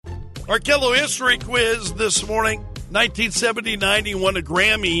Our KELO history quiz this morning. 1979, he won a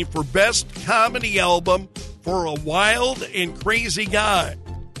Grammy for Best Comedy Album for A Wild and Crazy Guy.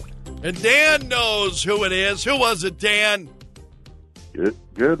 And Dan knows who it is. Who was it, Dan?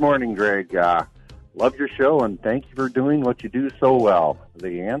 Good morning, Greg. Love your show, and thank you for doing what you do so well.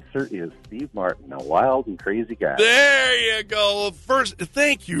 The answer is Steve Martin, A Wild and Crazy Guy. There you go. First,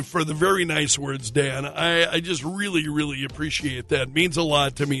 thank you for the very nice words, Dan. I just really, really appreciate that. It means a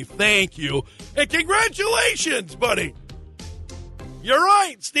lot to me. Thank you. And congratulations, buddy. You're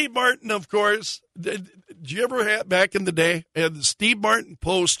right. Steve Martin, of course. Did you ever have, back in the day, had the Steve Martin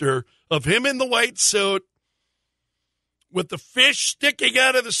poster of him in the white suit with the fish sticking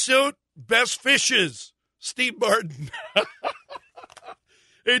out of the suit? Best fishes, Steve Martin.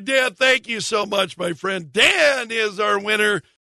 Hey, Dan, thank you so much, my friend. Dan is our winner